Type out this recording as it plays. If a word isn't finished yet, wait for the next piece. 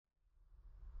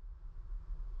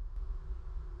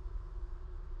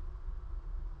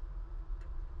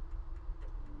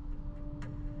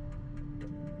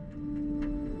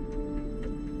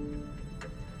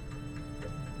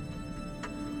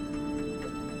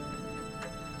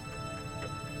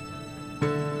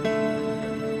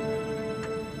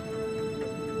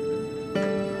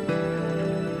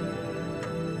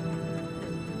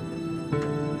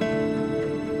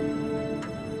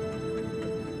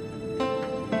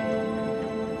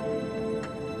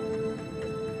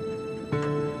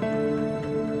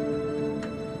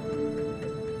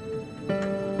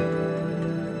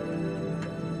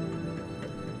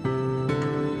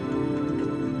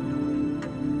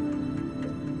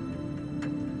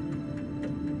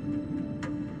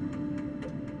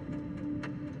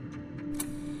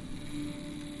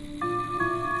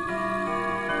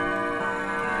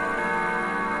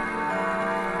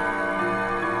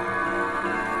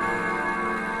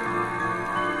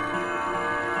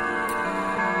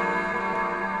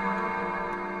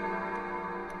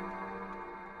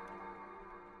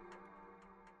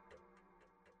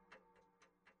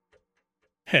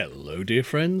Hello, dear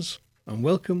friends, and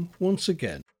welcome once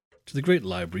again to the Great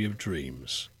Library of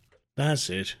Dreams. That's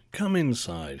it, come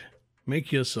inside,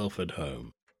 make yourself at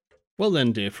home. Well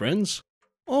then, dear friends,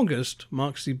 August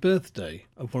marks the birthday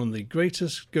of one of the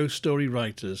greatest ghost story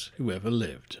writers who ever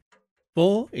lived.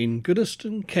 For in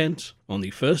Goodnestone, Kent, on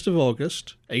the 1st of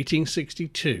August,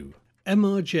 1862,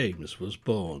 M.R. James was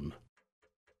born.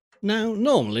 Now,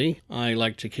 normally, I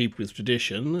like to keep with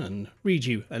tradition and read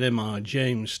you an M.R.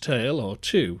 James tale or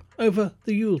two over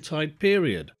the Yuletide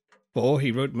period, for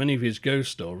he wrote many of his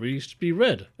ghost stories to be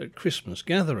read at Christmas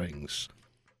gatherings.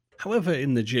 However,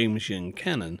 in the Jamesian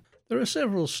canon, there are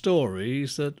several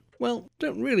stories that, well,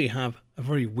 don't really have a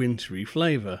very wintry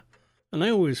flavour, and I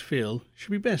always feel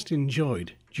should be best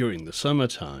enjoyed during the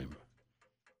summertime.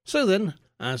 So then,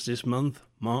 as this month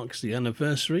marks the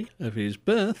anniversary of his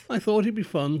birth, I thought it'd be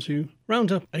fun to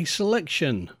round up a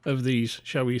selection of these,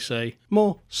 shall we say,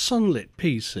 more sunlit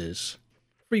pieces.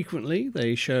 Frequently,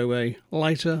 they show a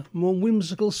lighter, more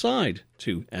whimsical side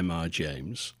to M.R.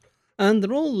 James, and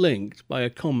they're all linked by a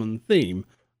common theme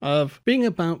of being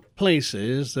about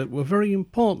places that were very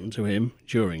important to him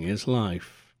during his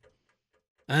life.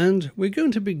 And we're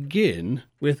going to begin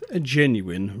with a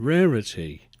genuine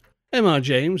rarity. M.R.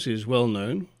 James is well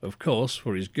known, of course,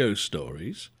 for his ghost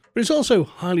stories, but he's also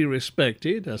highly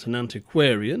respected as an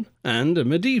antiquarian and a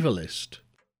medievalist.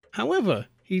 However,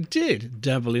 he did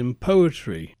dabble in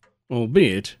poetry,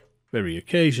 albeit very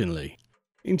occasionally.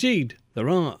 Indeed, there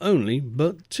are only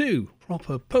but 2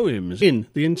 proper poems in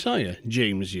the entire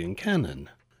Jamesian canon,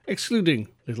 excluding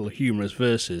little humorous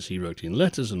verses he wrote in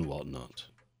letters and whatnot.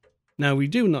 Now, we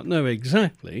do not know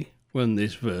exactly when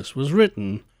this verse was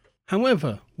written.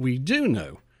 However, we do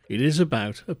know it is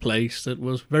about a place that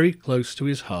was very close to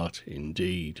his heart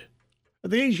indeed.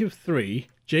 At the age of 3,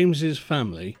 James's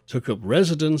family took up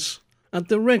residence at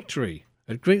the rectory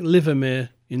at Great Livermere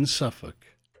in Suffolk.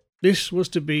 This was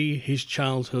to be his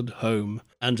childhood home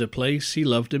and a place he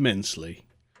loved immensely.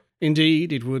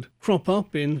 Indeed, it would crop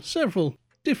up in several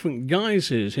different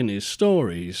guises in his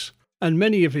stories, and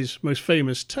many of his most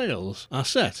famous tales are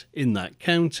set in that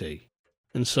county.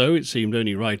 And so it seemed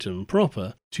only right and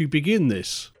proper to begin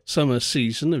this summer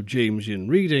season of Jamesian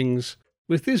readings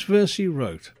with this verse he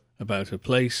wrote about a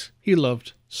place he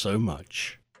loved so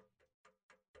much.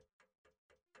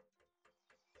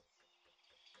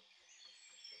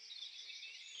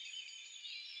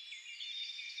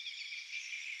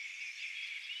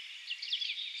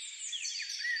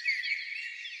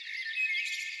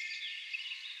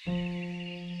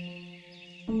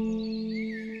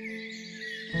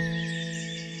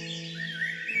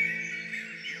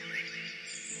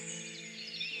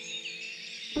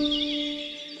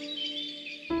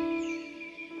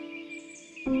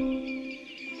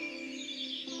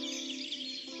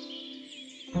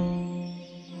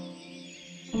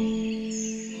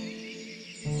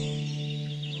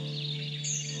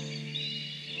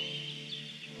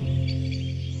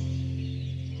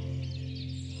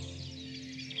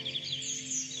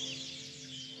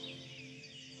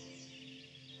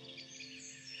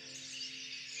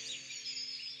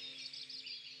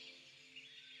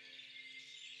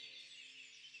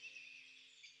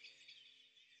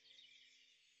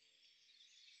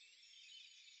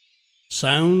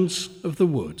 Sounds of the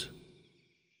Wood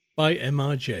by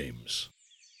M.R. James.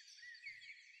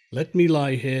 Let me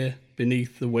lie here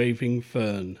beneath the waving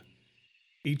fern.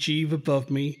 Each eve above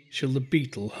me shall the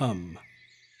beetle hum,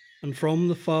 and from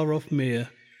the far-off mere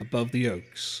above the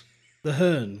oaks the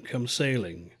hern come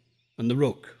sailing, and the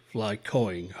rook fly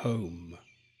cawing home.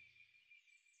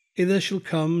 Hither shall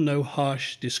come no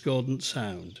harsh discordant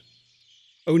sound,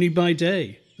 only by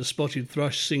day the spotted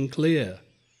thrush sing clear.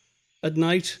 At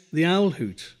night the owl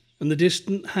hoot, and the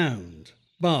distant hound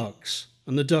barks,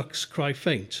 and the ducks cry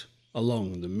faint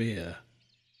along the mere.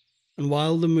 And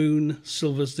while the moon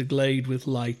silvers the glade with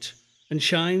light, and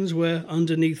shines where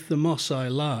underneath the moss I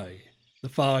lie, the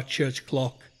far church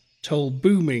clock toll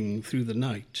booming through the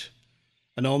night,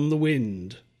 and on the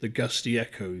wind the gusty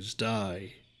echoes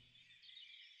die.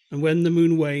 And when the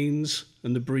moon wanes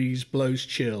and the breeze blows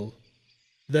chill,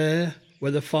 there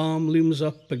where the farm looms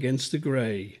up against the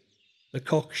grey, the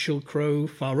cock shall crow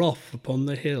far off upon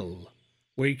the hill,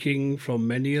 waking from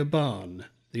many a barn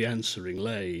the answering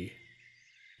lay.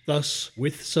 Thus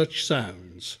with such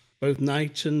sounds both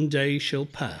night and day shall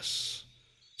pass,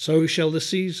 so shall the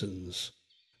seasons,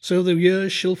 so the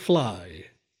years shall fly.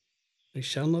 They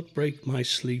shall not break my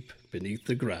sleep beneath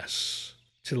the grass,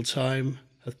 till time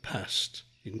hath passed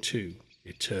into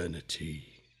eternity.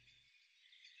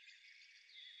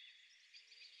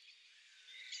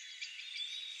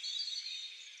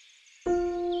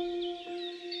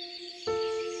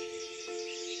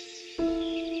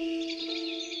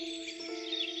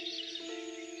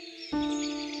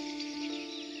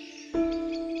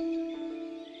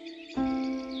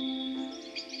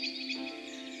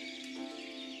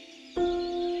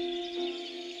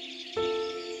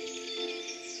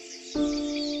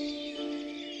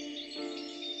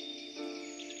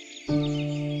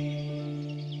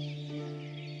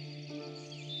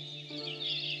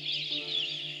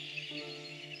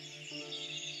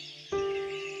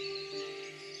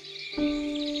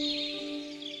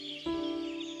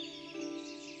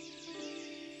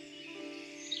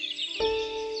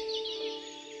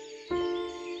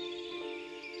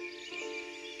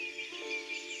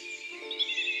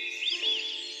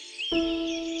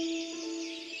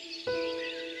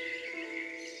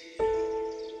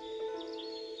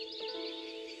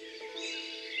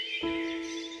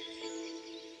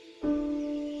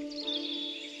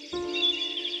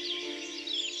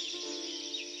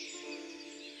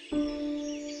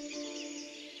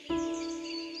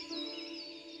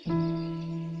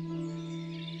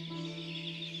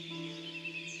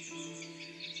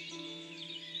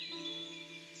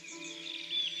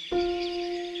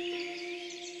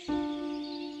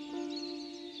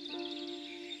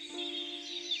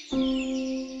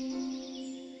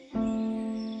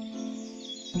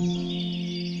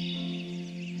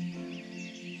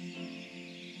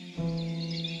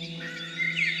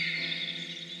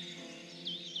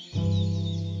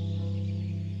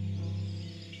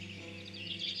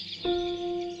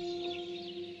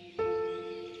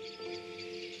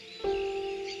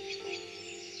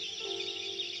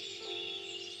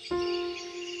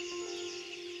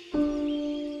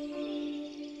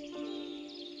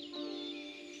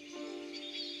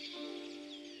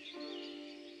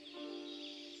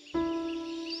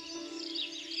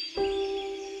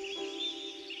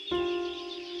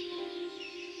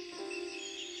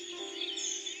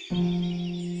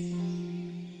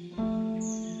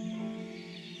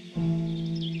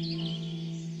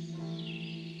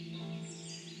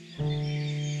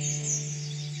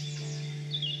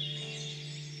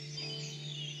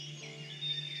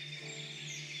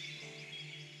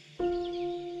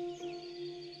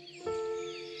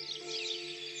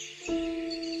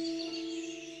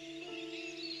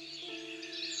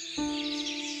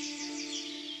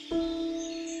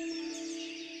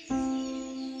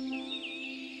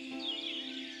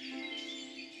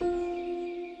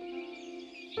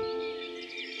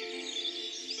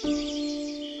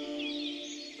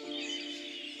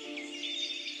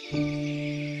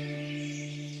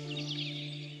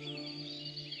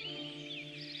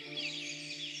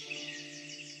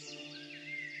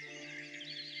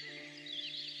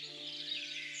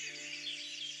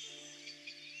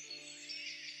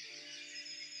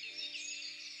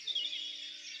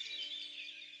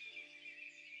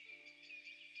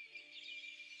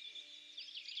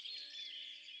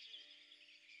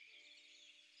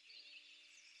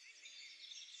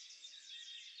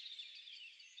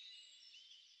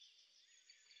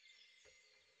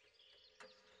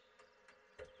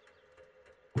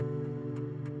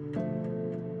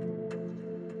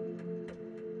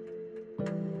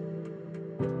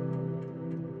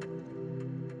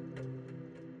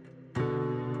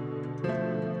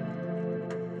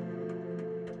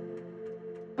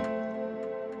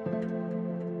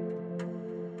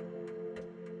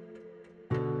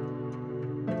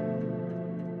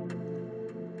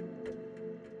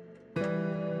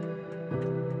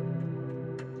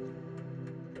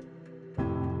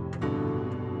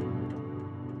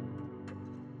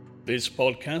 This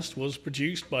podcast was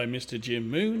produced by Mr. Jim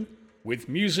Moon, with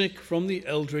music from the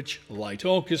Eldritch Light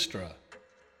Orchestra.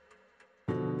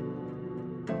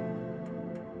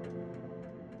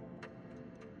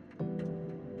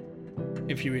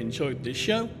 If you enjoyed this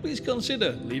show, please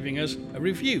consider leaving us a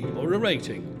review or a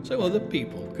rating so other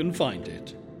people can find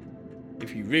it.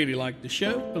 If you really like the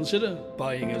show, consider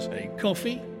buying us a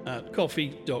coffee at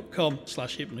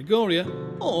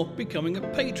coffee.com/Hypnagoria or becoming a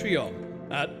Patreon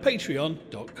at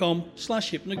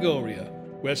patreon.com/Hypnagoria,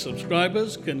 where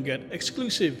subscribers can get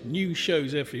exclusive new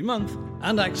shows every month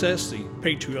and access the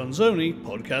Patreon's only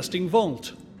podcasting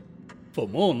vault. For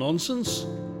more nonsense,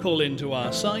 call into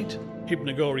our site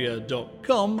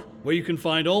hypnagoria.com, where you can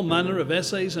find all manner of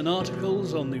essays and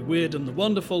articles on the weird and the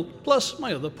wonderful, plus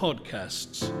my other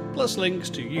podcasts, plus links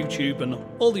to YouTube and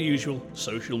all the usual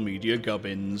social media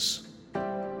gubbins.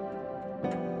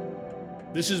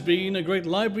 This has been a Great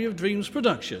Library of Dreams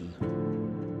production.